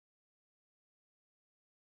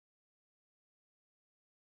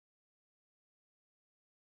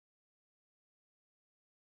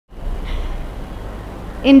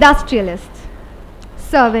industrialist,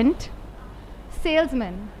 servant,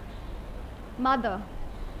 salesman, mother,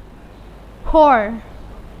 whore,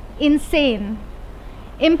 insane,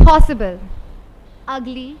 impossible,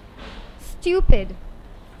 ugly, stupid,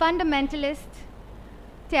 fundamentalist,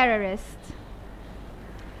 terrorist.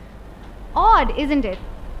 Odd, isn't it?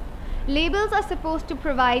 Labels are supposed to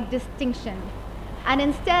provide distinction, and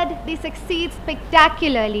instead they succeed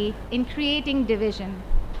spectacularly in creating division.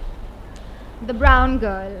 The brown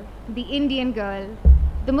girl, the Indian girl,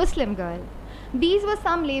 the Muslim girl. These were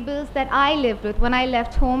some labels that I lived with when I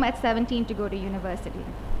left home at 17 to go to university.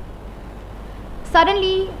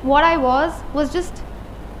 Suddenly, what I was just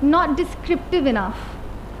not descriptive enough.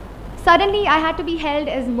 Suddenly, I had to be held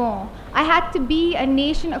as more. I had to be a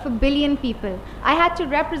nation of 1 billion people. I had to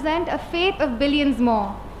represent a faith of billions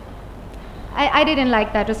more. I didn't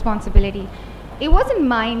like that responsibility. It wasn't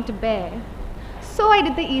mine to bear. So I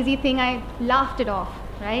did the easy thing, I laughed it off,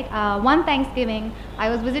 right? One Thanksgiving, I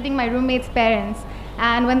was visiting my roommate's parents,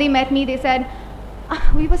 and when they met me, they said,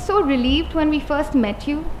 "We were so relieved when we first met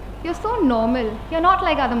you. You're so normal. You're not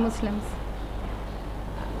like other Muslims."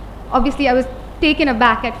 Obviously, I was taken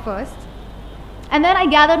aback at first. And then I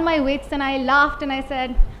gathered my wits and I laughed and I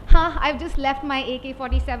said, I've just left my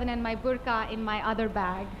AK-47 and my burqa in my other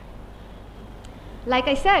bag. Like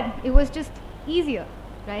I said, it was just easier,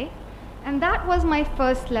 right? And that was my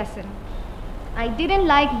first lesson. I didn't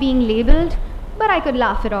like being labeled, but I could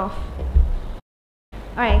laugh it off.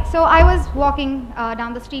 All right, so I was walking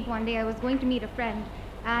down the street one day. I was going to meet a friend,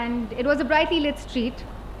 and it was a brightly lit street,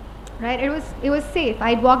 right? It was safe.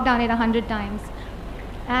 I'd walked down it 100 times.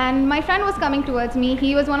 And my friend was coming towards me.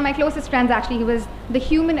 He was one of my closest friends, actually. He was the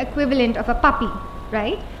human equivalent of a puppy,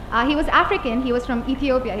 right? He was African. He was from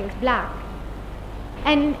Ethiopia. He was black.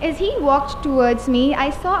 And as he walked towards me, I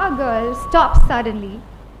saw a girl stop suddenly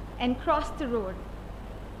and cross the road.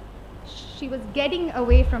 She was getting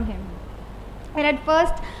away from him. And at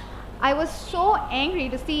first, I was so angry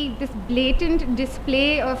to see this blatant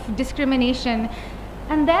display of discrimination.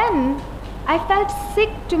 And then I felt sick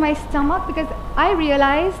to my stomach because I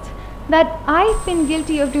realized that I've been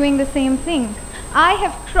guilty of doing the same thing. I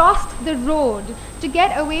have crossed the road to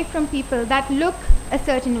get away from people that look a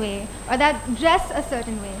certain way or that dress a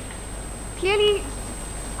certain way. Clearly,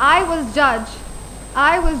 I was judge,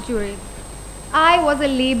 I was jury, I was a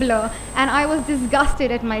labeler, and I was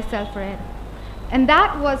disgusted at myself for it. And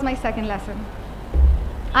that was my second lesson.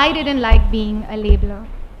 I didn't like being a labeler.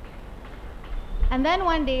 And then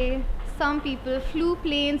one day, some people flew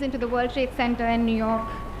planes into the World Trade Center in New York,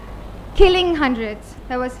 killing hundreds.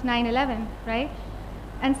 That was 9/11, right?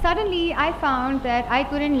 And suddenly I found that I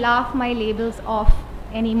couldn't laugh my labels off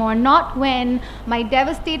anymore. Not when my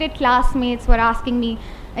devastated classmates were asking me,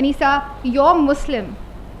 "Anisa, you're Muslim.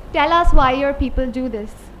 Tell us why your people do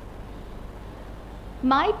this."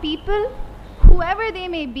 My people, whoever they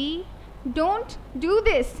may be, don't do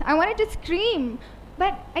this. I wanted to scream,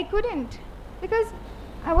 but I couldn't because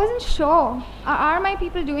I wasn't sure. Are my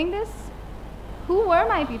people doing this? Who were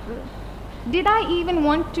my people? Did I even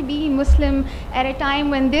want to be Muslim at a time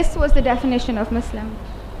when this was the definition of Muslim?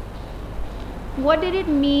 What did it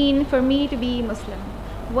mean for me to be Muslim?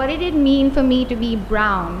 What did it mean for me to be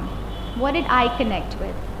brown? What did I connect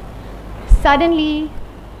with? Suddenly,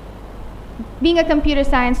 being a computer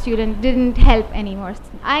science student didn't help anymore.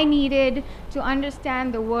 I needed to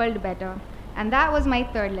understand the world better, and that was my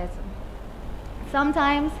third lesson.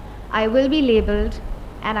 Sometimes I will be labeled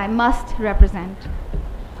and I must represent.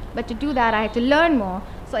 But to do that, I had to learn more.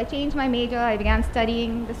 So I changed my major. I began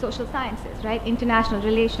studying the social sciences, right? International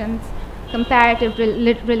relations, comparative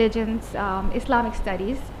religions, Islamic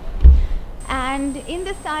studies. And in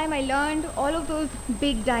this time, I learned all of those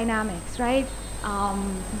big dynamics, right?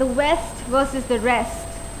 The West versus the rest,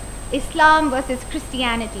 Islam versus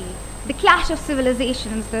Christianity, the clash of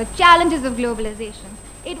civilizations, the challenges of globalization.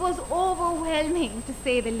 It was overwhelming, to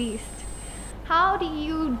say the least. How do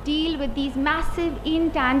you deal with these massive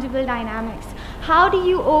intangible dynamics? How do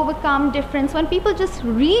you overcome difference when people just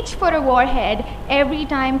reach for a warhead every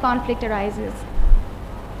time conflict arises?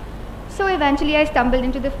 So eventually I stumbled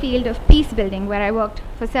into the field of peace building, where I worked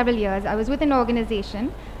for several years. I was with an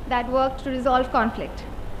organization that worked to resolve conflict,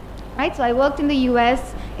 right? So I worked in the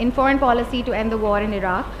US in foreign policy to end the war in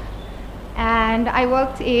Iraq. And I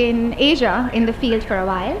worked in Asia in the field for a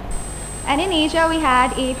while. And in Asia, we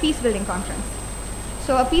had a peace building conference.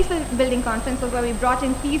 So a peace building conference was where we brought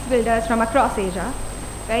in peace builders from across Asia,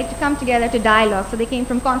 right, to come together to dialogue. So they came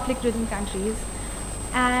from conflict-ridden countries.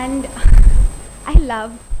 And I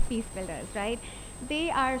love peace builders, right? They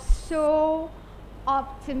are so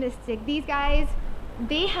optimistic. These guys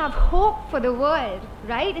they have hope for the world,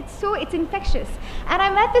 right? It's infectious. And I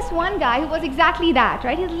met this one guy who was exactly that,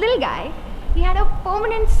 right? He's a little guy. He had a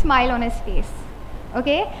permanent smile on his face,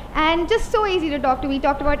 okay? And just so easy to talk to. We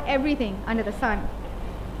talked about everything under the sun.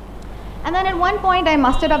 And then at one point, I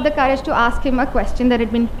mustered up the courage to ask him a question that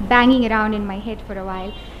had been banging around in my head for a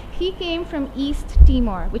while. He came from East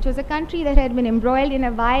Timor, which was a country that had been embroiled in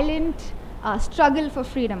a violent struggle for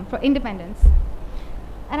freedom, for independence.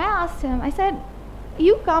 And I asked him, I said,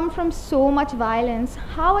 you come from so much violence,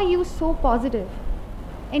 how are you so positive?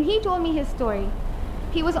 And he told me his story.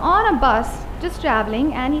 He was on a bus, just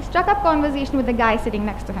traveling, and he struck up conversation with the guy sitting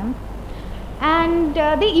next to him. And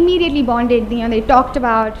they immediately bonded, they talked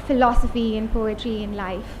about philosophy and poetry and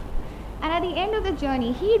life. And at the end of the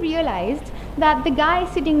journey, he realized that the guy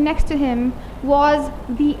sitting next to him was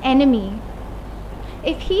the enemy.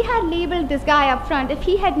 If he had labeled this guy up front, if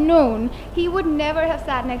he had known, he would never have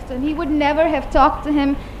sat next to him. He would never have talked to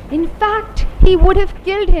him. In fact, he would have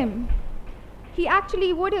killed him. He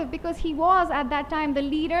actually would have, because he was at that time the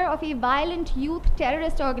leader of a violent youth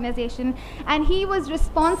terrorist organization, and he was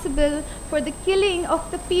responsible for the killing of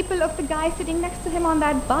the people of the guy sitting next to him on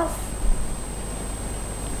that bus.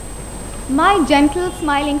 My gentle,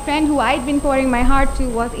 smiling friend who I'd been pouring my heart to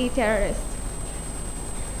was a terrorist.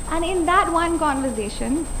 And in that one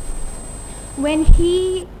conversation, when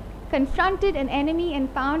he confronted an enemy and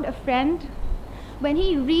found a friend, when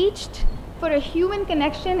he reached for a human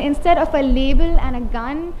connection instead of a label and a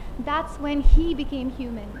gun, that's when he became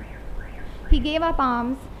human. He gave up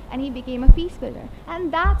arms and he became a peace builder.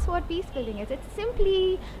 And that's what peace building is. It's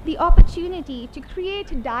simply the opportunity to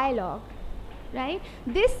create dialogue, right?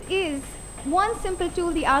 This is one simple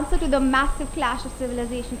tool, the answer to the massive clash of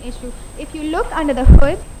civilization issue. If you look under the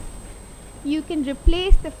hood, you can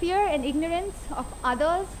replace the fear and ignorance of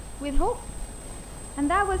others with hope. And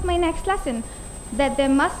that was my next lesson, that there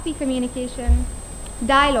must be communication.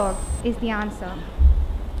 Dialogue is the answer.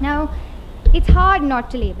 Now, it's hard not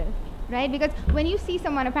to label, right? Because when you see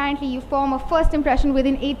someone, apparently you form a first impression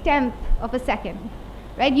within 1/10 of a second,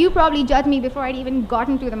 right? You probably judge me before I'd even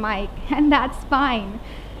gotten to the mic, and that's fine.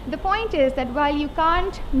 The point is that while you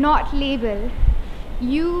can't not label,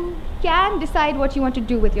 you can decide what you want to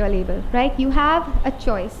do with your label, right? You have a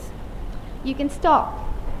choice. You can stop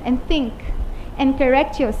and think and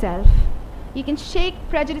correct yourself. You can shake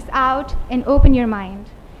prejudice out and open your mind.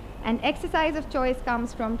 And exercise of choice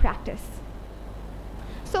comes from practice.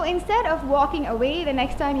 So instead of walking away the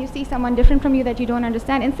next time you see someone different from you that you don't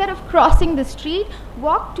understand, instead of crossing the street,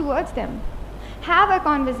 walk towards them. Have a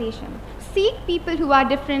conversation. Seek people who are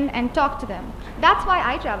different and talk to them. That's why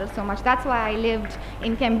I travel so much. That's why I lived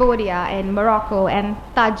in Cambodia and Morocco and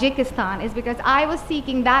Tajikistan, is because I was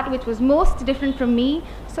seeking that which was most different from me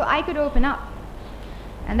so I could open up.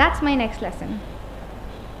 And that's my next lesson.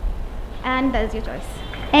 And that's your choice.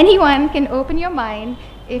 Anyone can open your mind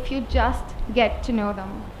if you just get to know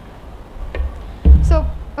them. So,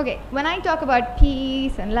 okay, when I talk about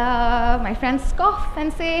peace and love, my friends scoff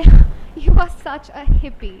and say, you are such a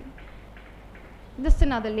hippie. Just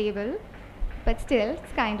another label, but still,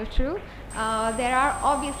 it's kind of true. There are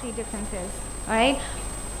obviously differences, all right?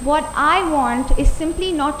 What I want is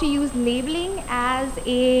simply not to use labeling as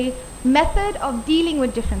a method of dealing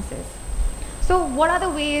with differences. So what other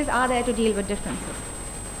ways are there to deal with differences?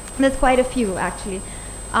 There's quite a few, actually.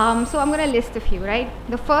 So I'm going to list a few, right?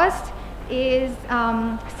 The first is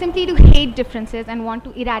simply to hate differences and want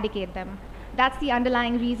to eradicate them. That's the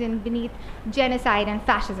underlying reason beneath genocide and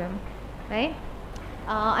fascism, right?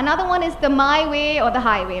 Another one is the my way or the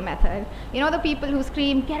highway method. You know, the people who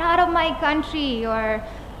scream, get out of my country, or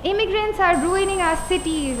immigrants are ruining our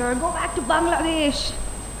cities, or go back to Bangladesh.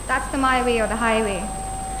 That's the my way or the highway.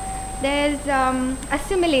 There's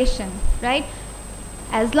assimilation, right?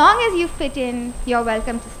 As long as you fit in, you're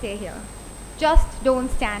welcome to stay here. Just don't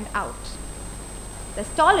stand out. There's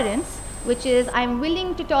tolerance, which is I'm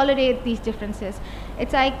willing to tolerate these differences.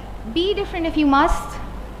 It's like, be different if you must.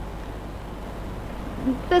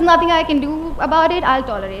 There's nothing I can do about it, I'll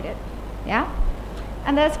tolerate it, yeah?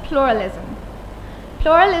 And there's pluralism.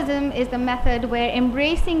 Pluralism is the method where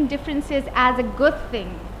embracing differences as a good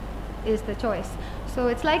thing is the choice. So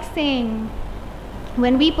it's like saying,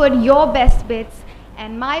 when we put your best bits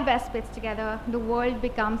and my best bits together, the world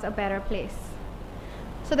becomes a better place.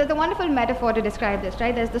 So there's a wonderful metaphor to describe this,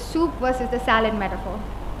 right? There's the soup versus the salad metaphor.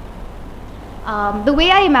 The way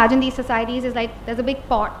I imagine these societies is like there's a big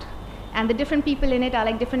pot, and the different people in it are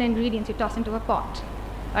like different ingredients you toss into a pot,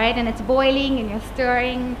 all right? And it's boiling and you're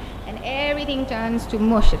stirring and everything turns to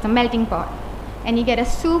mush. It's a melting pot. and you get a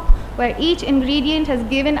soup where each ingredient has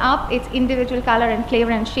given up its individual color and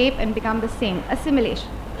flavor and shape and become the same. Assimilation,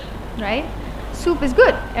 right? Soup is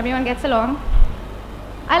good. Everyone gets along.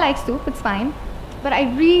 I like soup, it's fine. But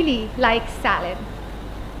I really like salad.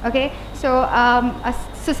 Okay? So a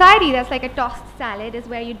society that's like a tossed salad is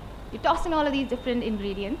where you toss in all of these different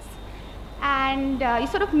ingredients and you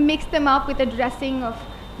sort of mix them up with a dressing of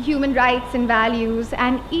human rights and values,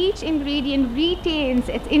 and each ingredient retains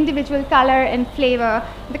its individual color and flavor,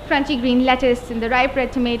 the crunchy green lettuce and the ripe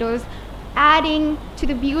red tomatoes, adding to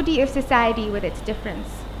the beauty of society with its difference.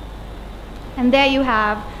 And there you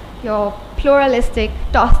have your pluralistic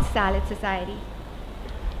tossed salad society.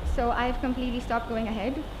 So I've completely stopped going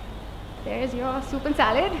ahead. There's your soup and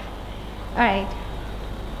salad. All right,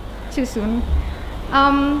 too soon.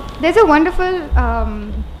 There's a wonderful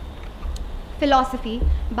philosophy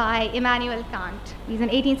by Immanuel Kant. He's an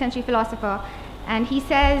 18th century philosopher, and he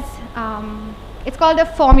says, it's called the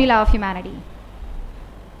formula of humanity.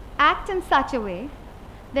 Act in such a way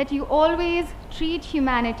that you always treat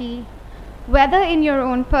humanity, whether in your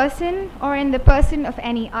own person or in the person of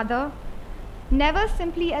any other, never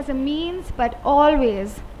simply as a means, but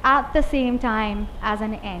always at the same time as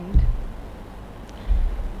an end.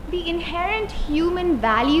 The inherent human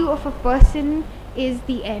value of a person is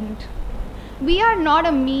the end. We are not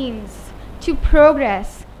a means to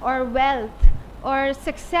progress or wealth or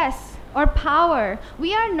success or power.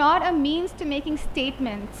 We are not a means to making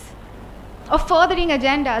statements or furthering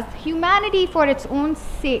agendas, humanity for its own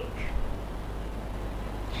sake.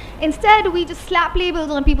 Instead, we just slap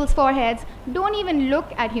labels on people's foreheads, don't even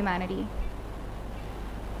look at humanity.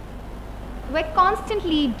 We're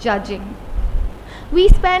constantly judging. We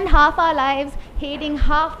spend half our lives hating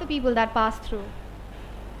half the people that pass through.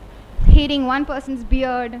 Hating one person's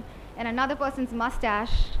beard and another person's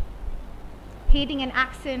mustache, hating an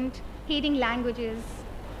accent, hating languages.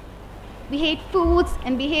 We hate foods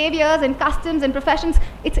and behaviors and customs and professions.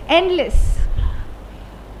 It's endless.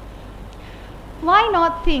 Why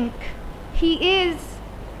not think he is,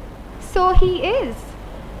 so he is?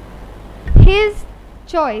 His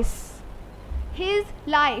choice, his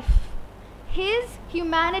life, his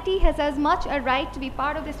humanity has as much a right to be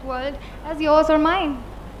part of this world as yours or mine.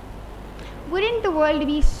 Wouldn't the world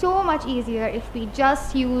be so much easier if we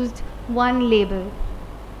just used one label?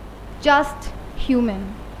 Just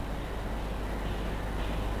human.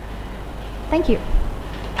 Thank you.